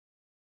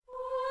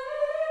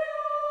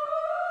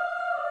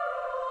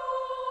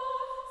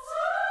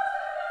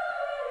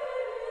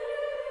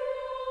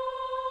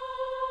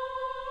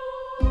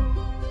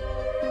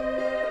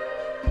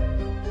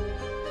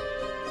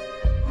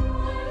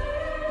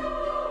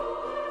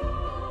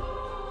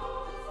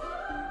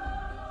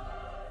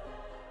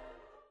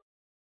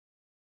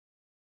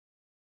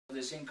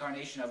this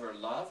incarnation of her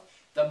love,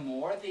 the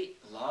more the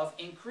love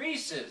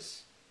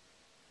increases.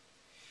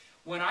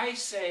 When I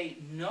say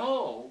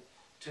no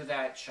to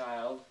that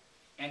child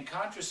and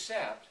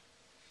contracept,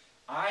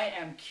 I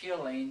am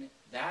killing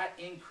that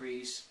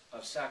increase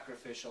of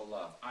sacrificial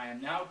love. I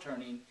am now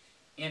turning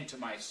into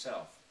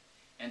myself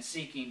and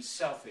seeking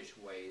selfish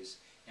ways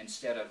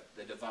instead of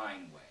the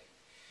divine way.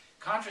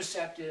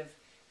 Contraceptive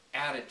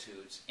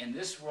attitudes in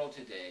this world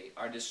today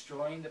are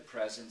destroying the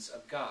presence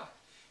of God,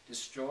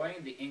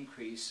 destroying the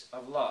increase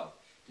of love,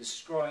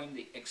 destroying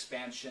the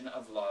expansion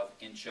of love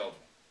in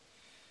children.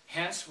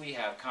 Hence we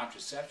have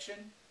contraception,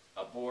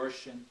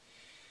 abortion,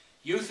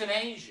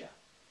 euthanasia.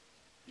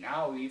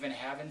 Now we even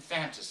have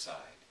infanticide.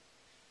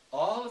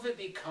 All of it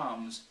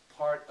becomes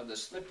part of the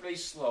slippery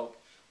slope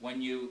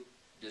when you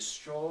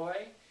destroy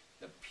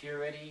the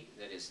purity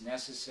that is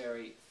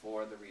necessary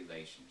for the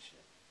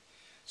relationship.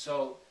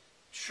 So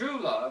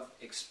true love,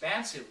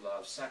 expansive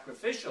love,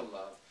 sacrificial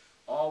love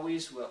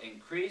always will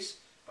increase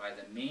by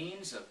the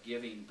means of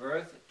giving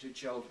birth to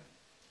children.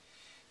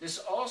 This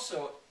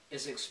also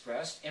is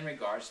expressed in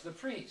regards to the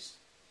priest.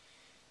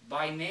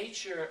 By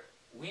nature,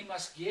 we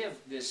must give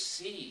this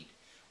seed.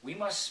 We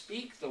must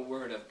speak the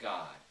Word of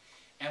God.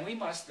 And we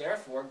must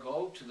therefore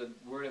go to the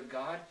Word of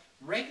God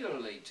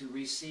regularly to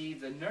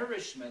receive the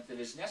nourishment that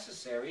is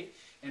necessary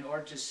in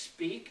order to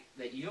speak,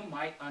 that you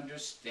might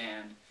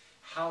understand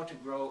how to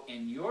grow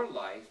in your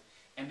life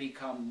and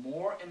become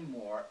more and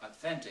more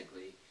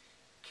authentically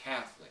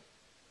Catholic,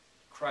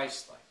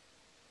 Christ-like.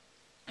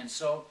 And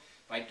so,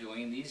 by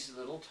doing these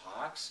little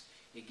talks,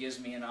 it gives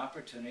me an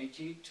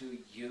opportunity to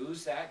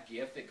use that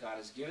gift that God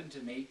has given to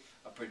me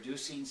of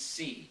producing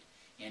seed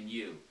in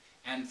you.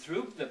 And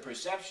through the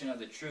perception of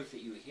the truth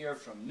that you hear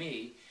from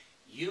me,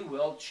 you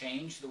will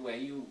change the way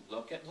you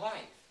look at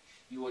life.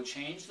 You will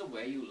change the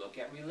way you look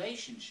at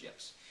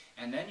relationships.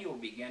 And then you will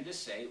begin to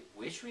say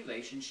which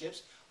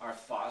relationships are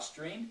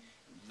fostering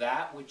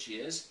that which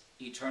is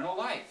eternal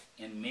life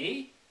in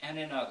me and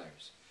in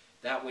others.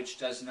 That which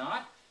does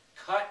not,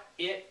 cut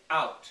it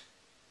out.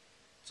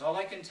 That's all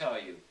I can tell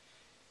you.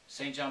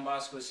 St. John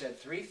Bosco said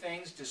 3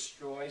 things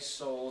destroy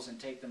souls and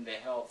take them to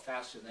hell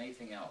faster than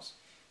anything else.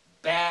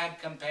 Bad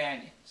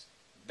companions,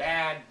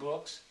 bad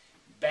books,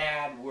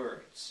 bad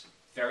words.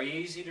 Very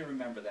easy to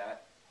remember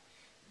that.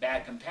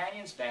 Bad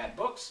companions, bad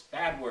books,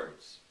 bad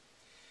words.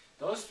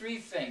 Those 3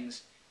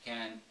 things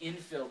can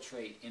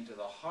infiltrate into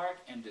the heart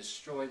and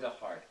destroy the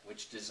heart,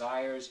 which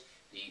desires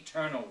the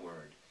eternal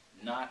word,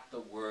 not the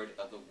word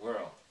of the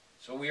world.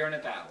 So we are in a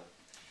battle.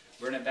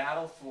 We're in a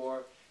battle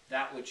for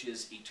that which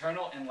is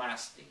eternal and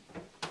lasting.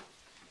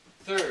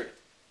 Third,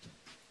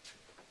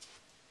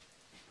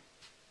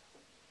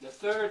 the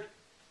third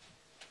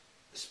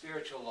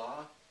spiritual law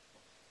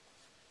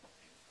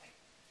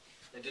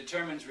that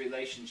determines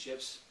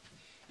relationships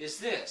is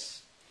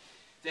this,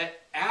 that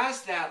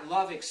as that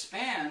love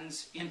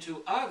expands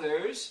into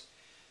others,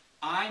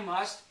 I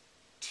must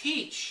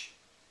teach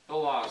the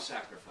law of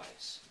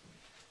sacrifice.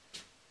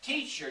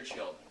 Teach your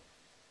children.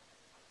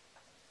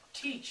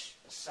 Teach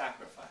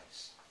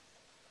sacrifice.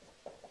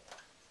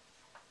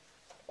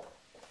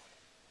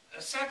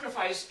 A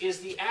sacrifice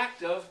is the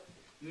act of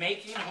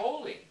making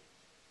holy.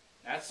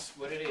 That's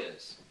what it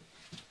is.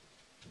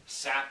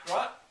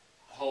 Sacra,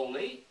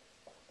 holy.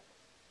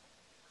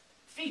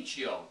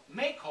 Fictio,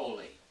 make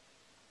holy.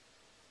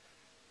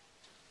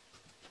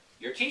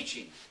 You're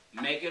teaching.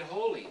 Make it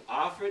holy.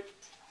 Offer it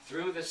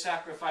through the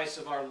sacrifice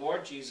of our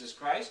Lord Jesus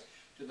Christ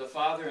to the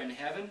Father in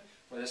heaven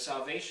for the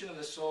salvation of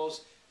the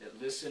souls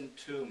that listen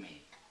to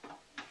me.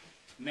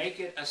 Make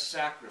it a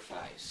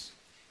sacrifice.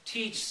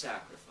 Teach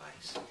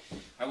sacrifice.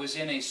 I was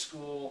in a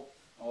school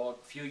a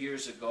few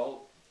years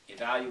ago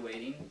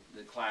evaluating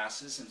the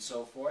classes and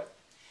so forth.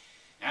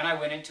 And I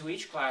went into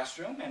each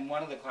classroom, and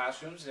one of the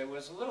classrooms there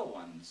was little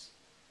ones,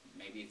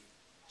 maybe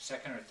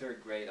 2nd or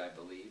 3rd grade, I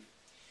believe.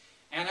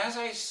 And as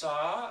I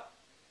saw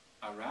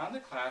around the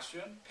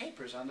classroom,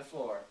 papers on the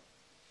floor.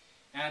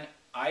 And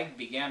I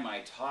began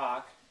my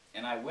talk,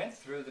 and I went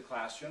through the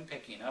classroom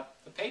picking up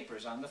the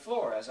papers on the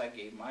floor as I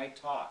gave my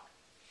talk.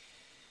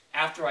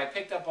 After I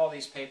picked up all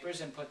these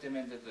papers and put them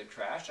into the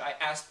trash, I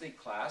asked the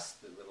class,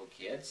 the little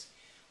kids,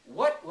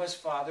 what was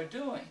Father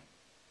doing?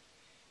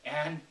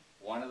 And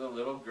one of the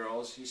little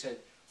girls, she said,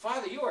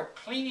 Father, you are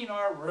cleaning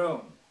our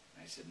room.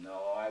 I said,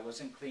 no, I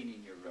wasn't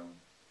cleaning your room.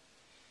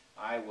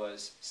 I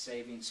was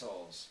saving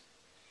souls.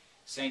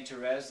 St.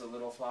 Therese, the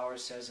little flower,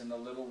 says in a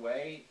little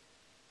way,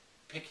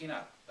 picking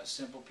up a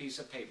simple piece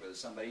of paper that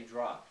somebody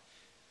dropped.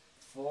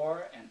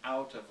 For and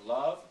out of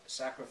love,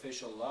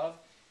 sacrificial love,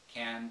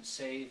 can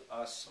save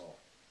a soul.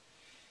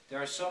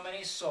 There are so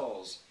many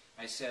souls,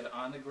 I said,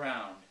 on the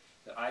ground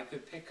that I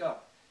could pick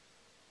up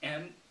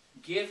and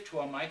give to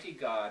Almighty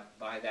God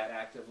by that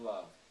act of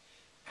love.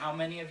 How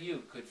many of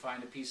you could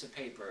find a piece of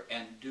paper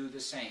and do the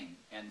same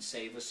and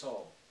save a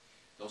soul?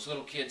 Those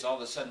little kids all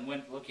of a sudden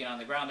went looking on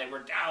the ground. They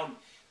were down,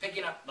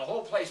 picking up. The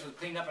whole place was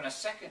cleaned up in a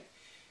second.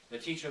 The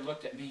teacher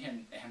looked at me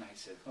and I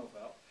said, oh,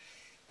 well,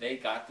 they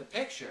got the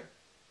picture.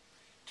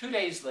 2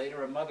 days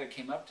later, a mother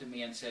came up to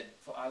me and said,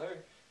 Father,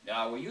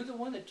 now, were you the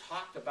one that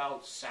talked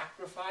about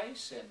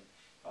sacrifice and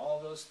all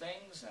those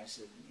things? And I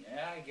said,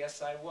 yeah, I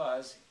guess I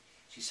was.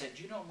 She said,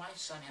 you know, my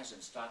son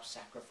hasn't stopped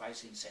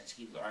sacrificing since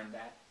he learned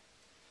that.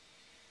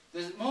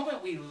 The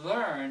moment we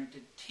learn to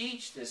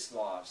teach this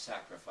law of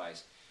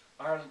sacrifice,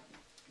 our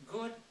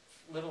good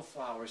little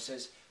flower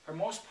says her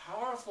most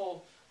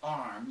powerful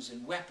arms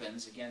and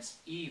weapons against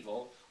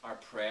evil are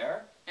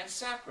prayer and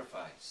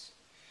sacrifice.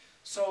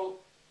 So,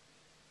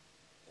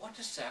 what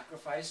does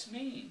sacrifice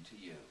mean to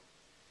you?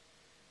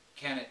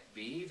 Can it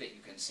be that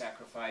you can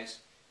sacrifice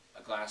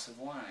a glass of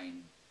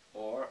wine,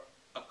 or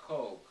a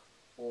Coke,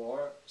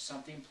 or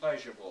something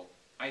pleasurable,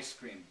 ice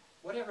cream,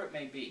 whatever it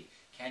may be?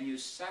 Can you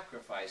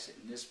sacrifice it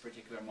in this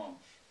particular moment?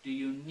 Do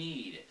you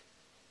need it?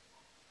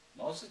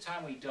 Most of the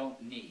time we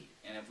don't need.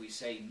 And if we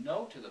say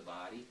no to the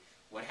body,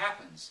 what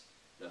happens?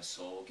 The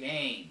soul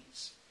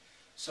gains.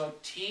 So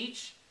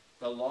teach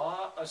the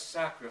law of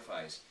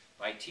sacrifice.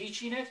 By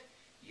teaching it,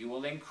 you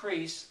will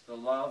increase the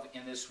love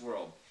in this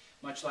world.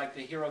 Much like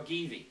the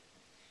Hirogivi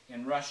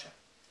in Russia.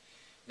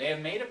 They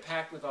have made a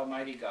pact with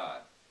Almighty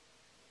God.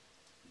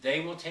 They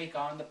will take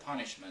on the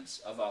punishments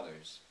of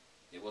others.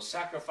 They will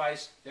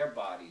sacrifice their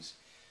bodies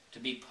to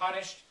be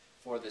punished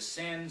for the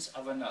sins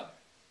of another.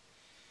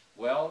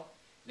 Well,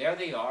 there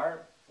they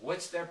are.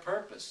 What's their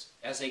purpose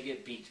as they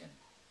get beaten?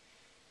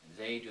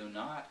 They do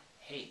not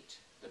hate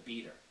the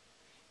beater.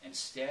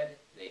 Instead,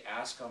 they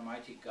ask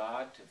Almighty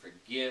God to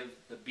forgive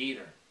the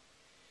beater.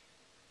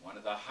 One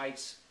of the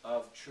heights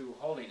of true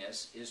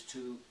holiness is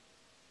to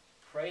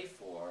pray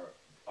for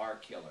our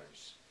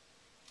killers.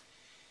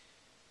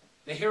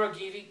 The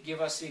Hirogivi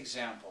give us the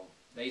example.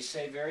 They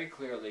say very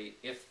clearly,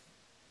 if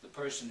the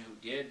person who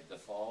did the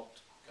fault,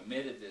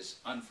 committed this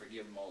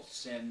unforgivable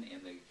sin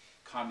in the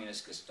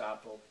communist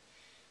Gestapo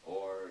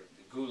or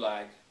the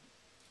Gulag,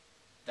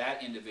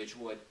 that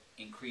individual would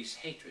increase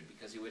hatred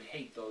because he would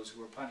hate those who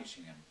were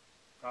punishing him.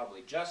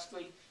 Probably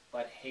justly,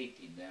 but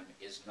hating them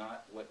is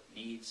not what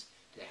needs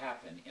to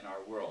happen in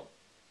our world.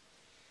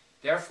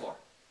 Therefore,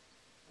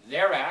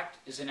 their act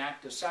is an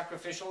act of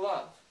sacrificial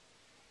love.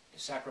 If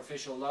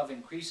sacrificial love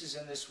increases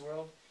in this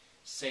world,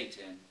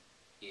 Satan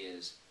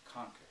is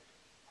conquered.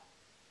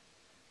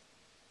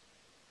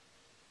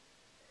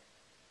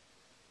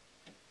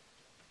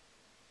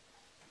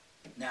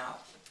 Now,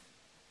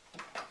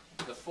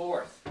 the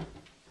fourth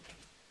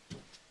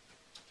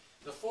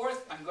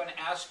I'm going to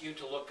ask you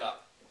to look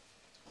up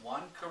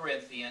 1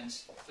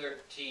 Corinthians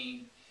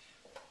 13,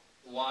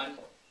 1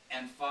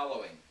 and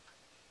following.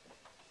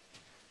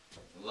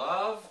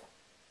 Love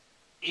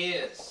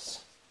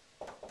is.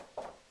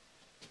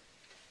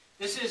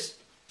 This is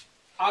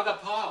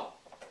agapao.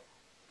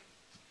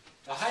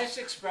 The highest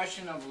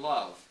expression of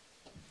love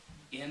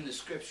in the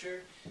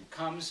Scripture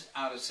comes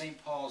out of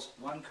St. Paul's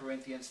 1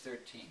 Corinthians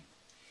 13.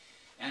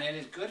 And it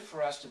is good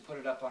for us to put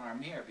it up on our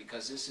mirror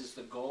because this is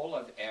the goal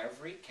of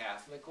every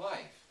Catholic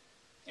life.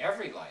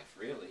 Every life,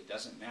 really.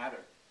 Doesn't matter,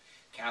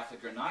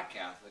 Catholic or not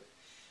Catholic.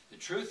 The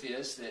truth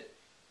is that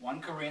 1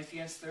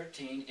 Corinthians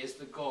 13 is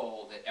the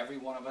goal that every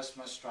one of us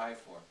must strive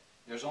for.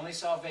 There's only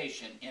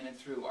salvation in and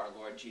through our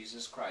Lord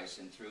Jesus Christ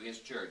and through His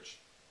church.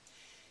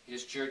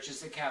 His church is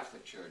the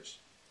Catholic Church.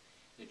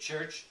 The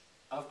Church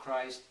of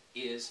Christ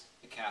is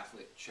the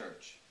Catholic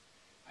Church.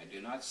 I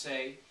do not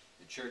say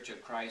the Church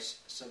of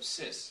Christ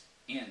subsists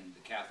in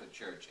the Catholic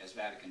Church as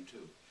Vatican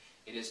II.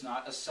 It is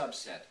not a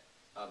subset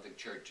of the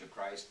Church of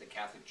Christ. The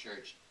Catholic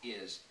Church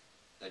is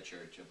the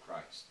Church of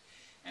Christ.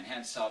 And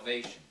hence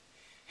salvation.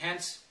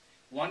 Hence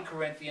 1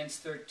 Corinthians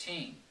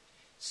 13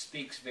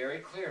 speaks very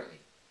clearly.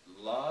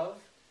 Love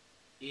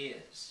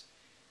is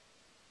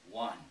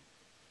one.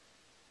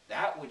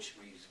 That which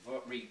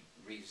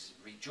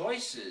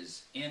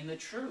rejoices in the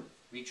truth.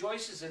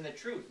 Rejoices in the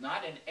truth,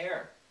 not in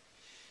error.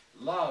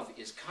 Love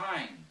is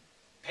kind,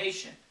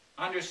 patient,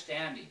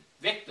 understanding,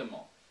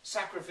 victimal,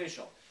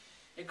 sacrificial.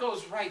 It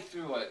goes right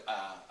through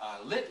a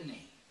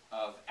litany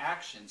of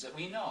actions that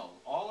we know.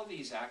 All of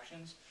these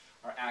actions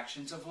are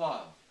actions of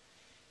love.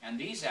 And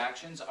these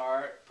actions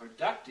are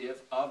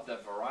productive of the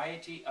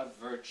variety of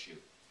virtue.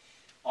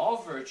 All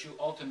virtue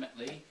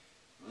ultimately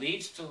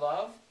leads to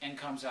love and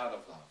comes out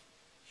of love.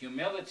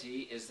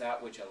 Humility is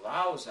that which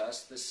allows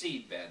us the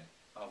seedbed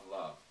of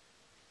love.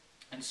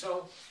 And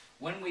so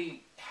when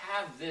we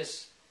have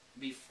this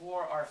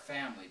before our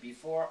family,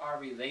 before our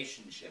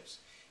relationships,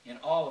 in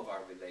all of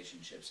our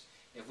relationships,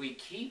 if we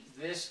keep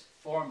this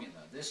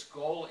formula, this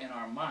goal in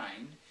our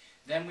mind,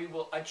 then we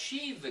will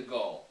achieve the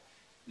goal.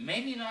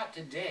 Maybe not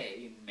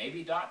today,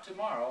 maybe not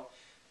tomorrow,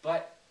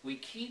 but we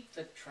keep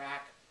the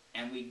track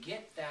and we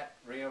get that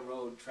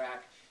railroad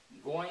track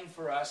going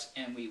for us,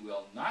 and we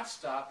will not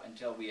stop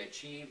until we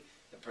achieve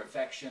the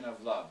perfection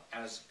of love,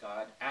 as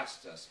God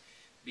asked us.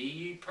 Be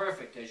ye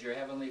perfect as your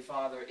heavenly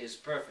Father is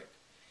perfect.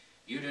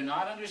 You do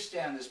not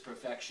understand this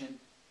perfection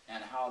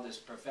and how this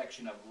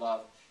perfection of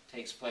love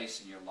takes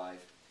place in your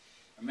life.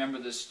 Remember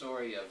the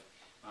story of,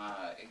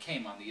 it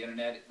came on the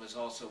internet, it was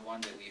also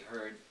one that we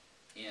heard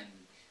in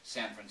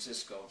San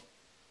Francisco,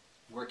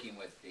 working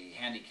with the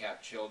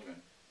handicapped children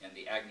in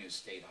the Agnew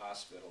State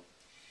Hospital.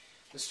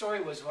 The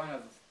story was one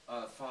of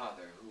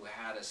father who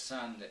had a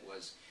son that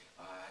was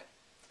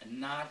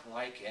not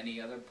like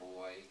any other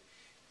boy,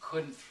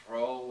 couldn't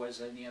throw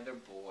as any other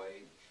boy.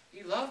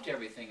 He loved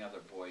everything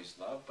other boys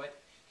loved, but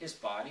his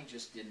body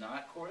just did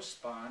not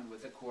correspond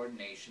with the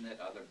coordination that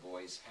other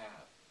boys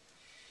have.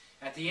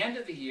 At the end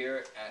of the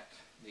year at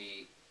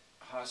the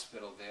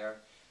hospital there,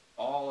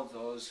 all of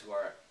those who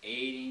are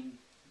aiding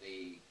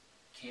the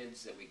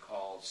kids that we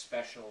call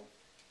special,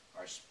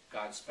 our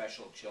God's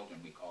special children,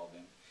 we call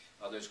them.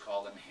 Others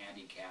call them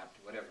handicapped,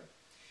 whatever.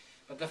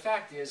 But the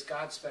fact is,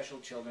 God's special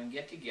children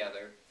get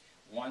together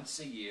once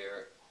a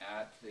year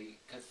at the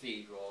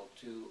cathedral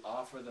to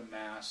offer the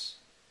Mass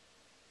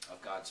of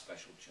God's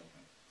special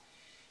children.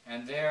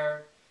 And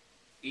there,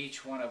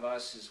 each one of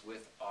us is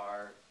with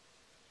our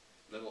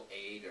little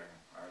aid or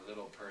our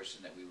little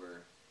person that we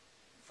were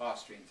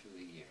fostering through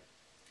the year.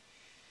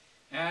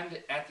 And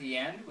at the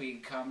end, we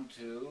come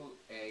to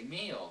a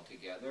meal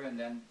together, and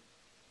then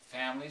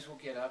families will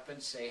get up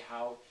and say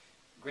how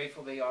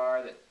grateful they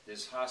are that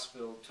this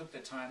hospital took the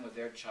time with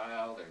their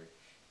child or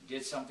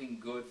did something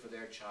good for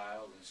their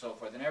child and so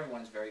forth, and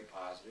everyone's very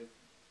positive.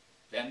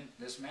 Then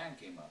this man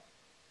came up.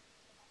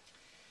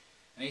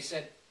 And he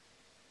said,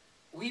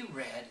 "We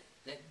read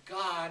that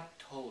God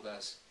told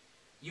us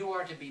you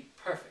are to be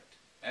perfect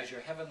as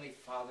your heavenly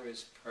Father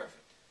is perfect.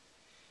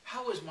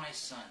 How is my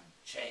son,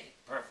 Che,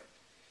 perfect?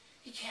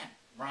 He can't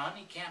run,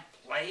 he can't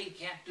play, he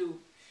can't do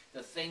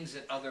the things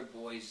that other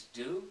boys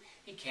do.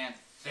 He can't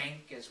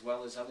think as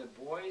well as other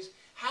boys.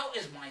 How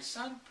is my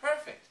son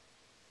perfect?"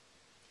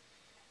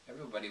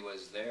 Everybody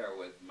was there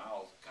with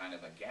mouth kind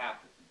of agap.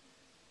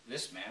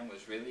 This man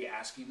was really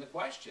asking the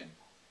question.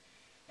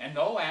 And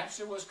no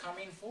answer was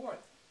coming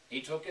forth.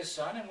 He took his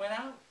son and went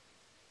out.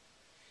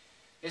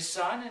 His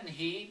son and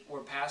he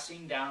were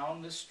passing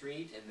down the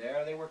street, and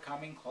there they were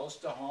coming close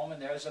to home,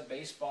 and there's a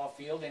baseball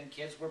field, and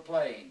kids were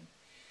playing.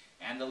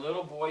 And the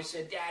little boy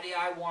said, "Daddy,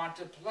 I want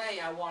to play,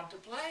 I want to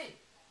play."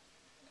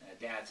 And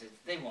Dad said,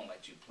 "They won't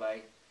let you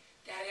play."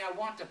 "Daddy, I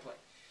want to play."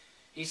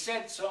 He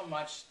said so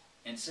much,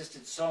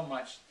 insisted so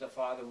much, the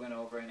father went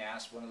over and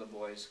asked one of the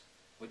boys,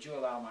 "Would you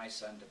allow my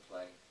son to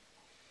play?"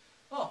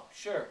 "Oh,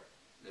 sure,"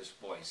 this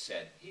boy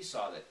said. He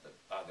saw that the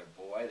other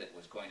boy that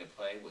was going to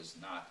play was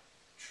not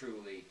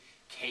truly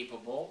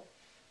capable.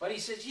 But he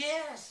says,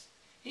 "Yes,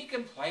 he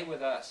can play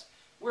with us.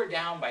 We're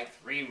down by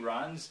 3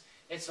 runs.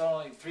 It's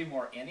only 3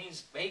 more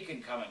innings. He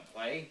can come and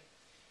play."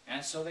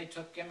 And so they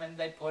took him and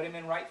they put him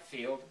in right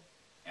field,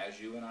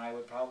 as you and I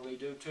would probably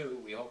do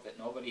too. We hope that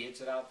nobody hits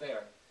it out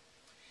there.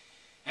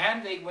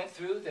 And they went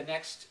through the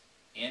next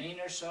inning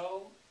or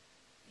so.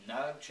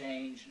 No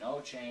change,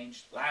 no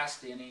change.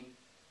 Last inning,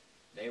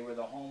 they were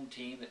the home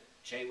team that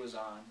Che was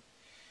on.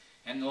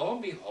 And lo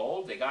and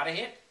behold, they got a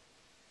hit.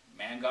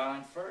 Man got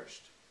on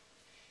first.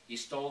 He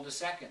stole to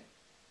second.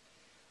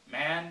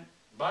 Man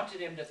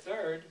bunted him to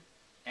third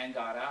and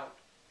got out.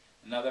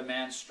 Another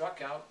man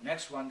struck out.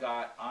 Next one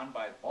got on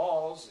by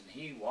balls, and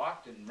he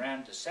walked and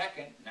ran to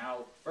second.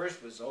 Now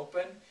first was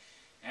open,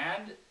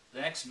 and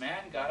the next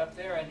man got up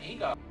there and he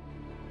got